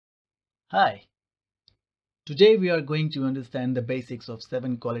Hi, today we are going to understand the basics of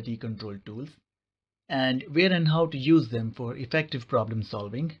 7 quality control tools and where and how to use them for effective problem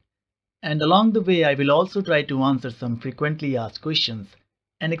solving. And along the way, I will also try to answer some frequently asked questions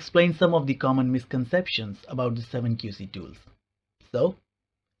and explain some of the common misconceptions about the 7 QC tools. So,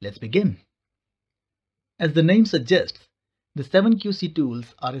 let's begin. As the name suggests, the 7 QC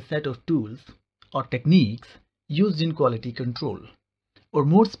tools are a set of tools or techniques used in quality control, or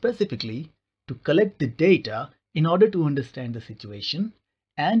more specifically, to collect the data in order to understand the situation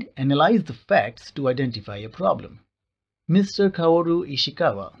and analyze the facts to identify a problem. Mr. Kaoru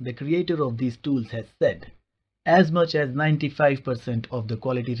Ishikawa, the creator of these tools, has said, as much as 95% of the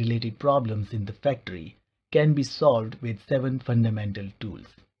quality related problems in the factory can be solved with 7 fundamental tools.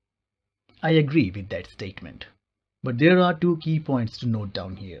 I agree with that statement, but there are 2 key points to note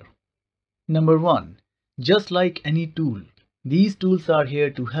down here. Number 1, just like any tool, these tools are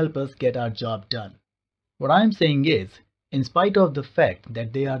here to help us get our job done. What I'm saying is, in spite of the fact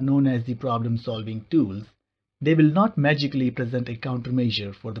that they are known as the problem-solving tools, they will not magically present a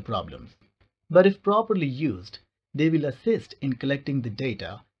countermeasure for the problems. But if properly used, they will assist in collecting the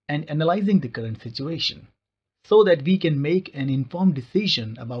data and analyzing the current situation, so that we can make an informed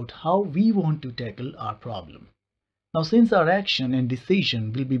decision about how we want to tackle our problem. Now, since our action and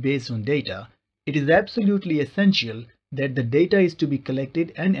decision will be based on data, it is absolutely essential that the data is to be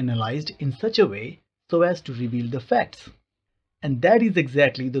collected and analyzed in such a way so as to reveal the facts. And that is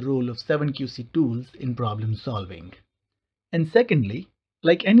exactly the role of 7QC tools in problem solving. And secondly,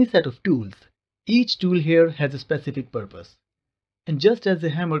 like any set of tools, each tool here has a specific purpose. And just as a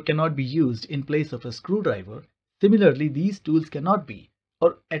hammer cannot be used in place of a screwdriver, similarly these tools cannot be,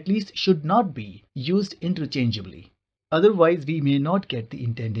 or at least should not be, used interchangeably. Otherwise we may not get the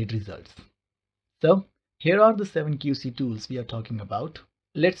intended results. So, here are the 7 QC tools we are talking about.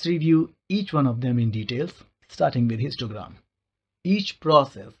 Let's review each one of them in details, starting with histogram. Each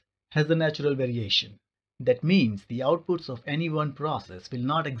process has a natural variation. That means the outputs of any one process will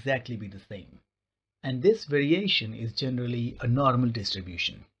not exactly be the same. And this variation is generally a normal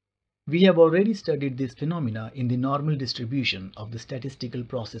distribution. We have already studied this phenomena in the normal distribution of the statistical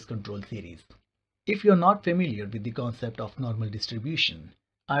process control series. If you're not familiar with the concept of normal distribution,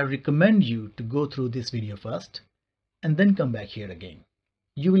 I recommend you to go through this video first and then come back here again.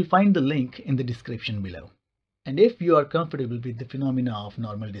 You will find the link in the description below. And if you are comfortable with the phenomena of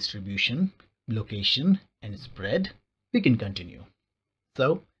normal distribution, location, and spread, we can continue.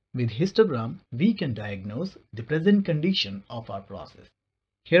 So, with histogram, we can diagnose the present condition of our process.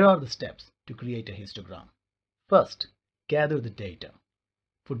 Here are the steps to create a histogram. First, gather the data.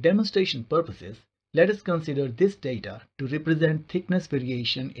 For demonstration purposes, let us consider this data to represent thickness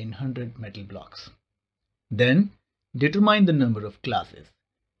variation in 100 metal blocks. Then, determine the number of classes.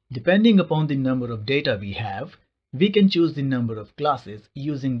 Depending upon the number of data we have, we can choose the number of classes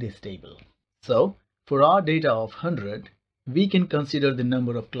using this table. So, for our data of 100, we can consider the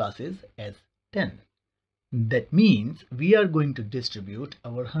number of classes as 10. That means we are going to distribute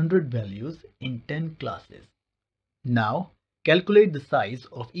our 100 values in 10 classes. Now, calculate the size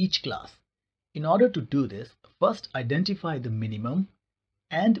of each class. In order to do this, first identify the minimum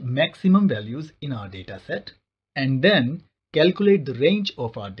and maximum values in our dataset, and then calculate the range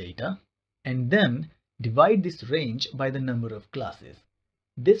of our data, and then divide this range by the number of classes.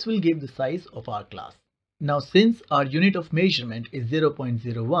 This will give the size of our class. Now, since our unit of measurement is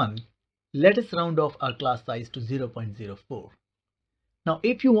 0.01, let us round off our class size to 0.04. Now,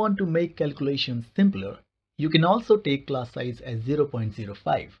 if you want to make calculations simpler, you can also take class size as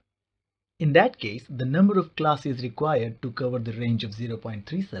 0.05. In that case, the number of classes required to cover the range of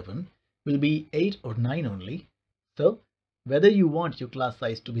 0.37 will be 8 or 9 only. So, whether you want your class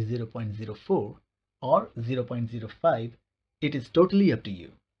size to be 0.04 or 0.05, it is totally up to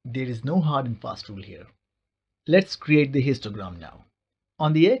you. There is no hard and fast rule here. Let's create the histogram now.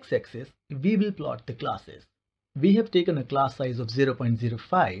 On the x-axis, we will plot the classes. We have taken a class size of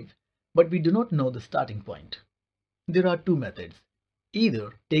 0.05, but we do not know the starting point. There are 2 methods.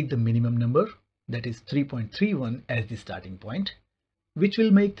 Either take the minimum number, that is 3.31 as the starting point, which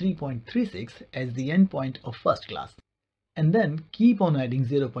will make 3.36 as the endpoint of first class, and then keep on adding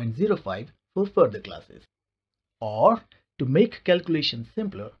 0.05 for further classes. Or, to make calculations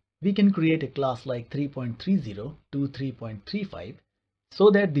simpler, we can create a class like 3.30 to 3.35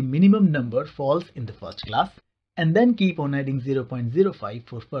 so that the minimum number falls in the first class, and then keep on adding 0.05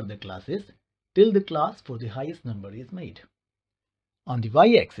 for further classes till the class for the highest number is made. On the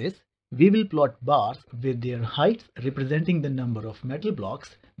y-axis, we will plot bars with their heights representing the number of metal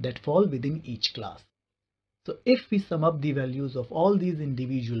blocks that fall within each class. So if we sum up the values of all these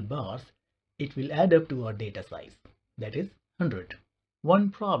individual bars, it will add up to our data size, that is 100. One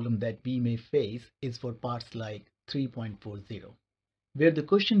problem that we may face is for parts like 3.40, where the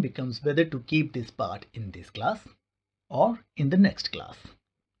question becomes whether to keep this part in this class or in the next class.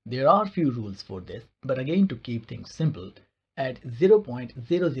 There are few rules for this, but again, to keep things simple, add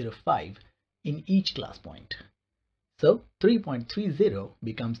 0.005 in each class point. So 3.30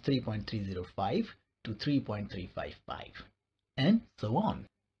 becomes 3.305 to 3.355 and so on.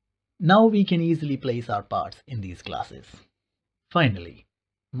 Now we can easily place our parts in these classes. Finally,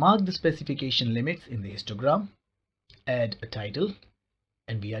 mark the specification limits in the histogram, add a title,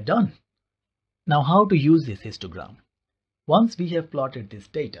 and we are done. Now how to use this histogram? Once we have plotted this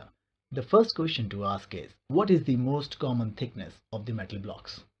data, the first question to ask is, what is the most common thickness of the metal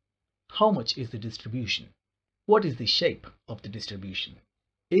blocks? How much is the distribution? What is the shape of the distribution?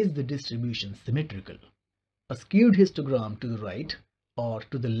 Is the distribution symmetrical? A skewed histogram to the right or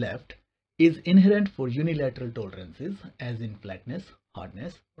to the left is inherent for unilateral tolerances, as in flatness,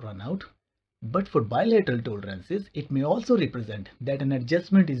 hardness, runout. But for bilateral tolerances, it may also represent that an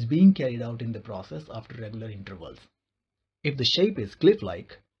adjustment is being carried out in the process after regular intervals. If the shape is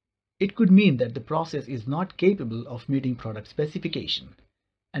cliff-like, it could mean that the process is not capable of meeting product specification,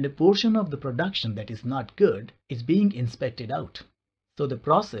 and a portion of the production that is not good is being inspected out. So the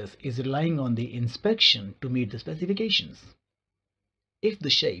process is relying on the inspection to meet the specifications. If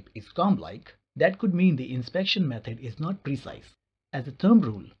the shape is comb-like, that could mean the inspection method is not precise. As a thumb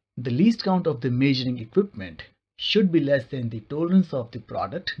rule, the least count of the measuring equipment should be less than the tolerance of the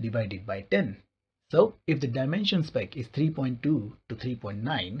product divided by 10. So if the dimension spec is 3.2 to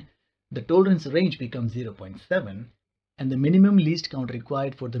 3.9, the tolerance range becomes 0.7, and the minimum least count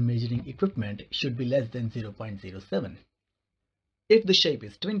required for the measuring equipment should be less than 0.07. If the shape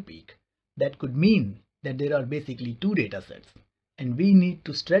is twin peak, that could mean that there are basically two data sets, and we need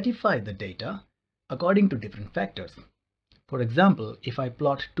to stratify the data according to different factors. For example, if I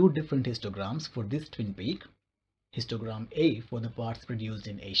plot two different histograms for this twin peak, histogram A for the parts produced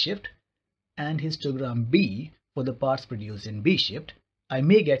in A shift and histogram B for the parts produced in B shift, I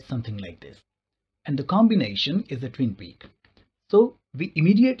may get something like this. And the combination is a twin peak. So we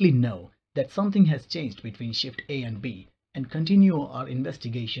immediately know that something has changed between shift A and B and continue our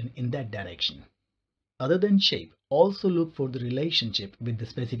investigation in that direction. Other than shape, also look for the relationship with the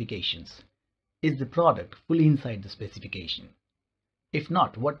specifications. Is the product fully inside the specification? If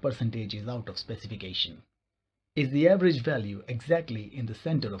not, what percentage is out of specification? Is the average value exactly in the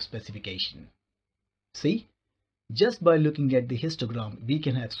center of specification? See, just by looking at the histogram, we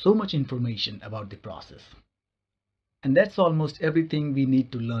can have so much information about the process. And that's almost everything we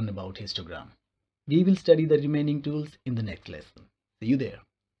need to learn about histogram. We will study the remaining tools in the next lesson. See you there.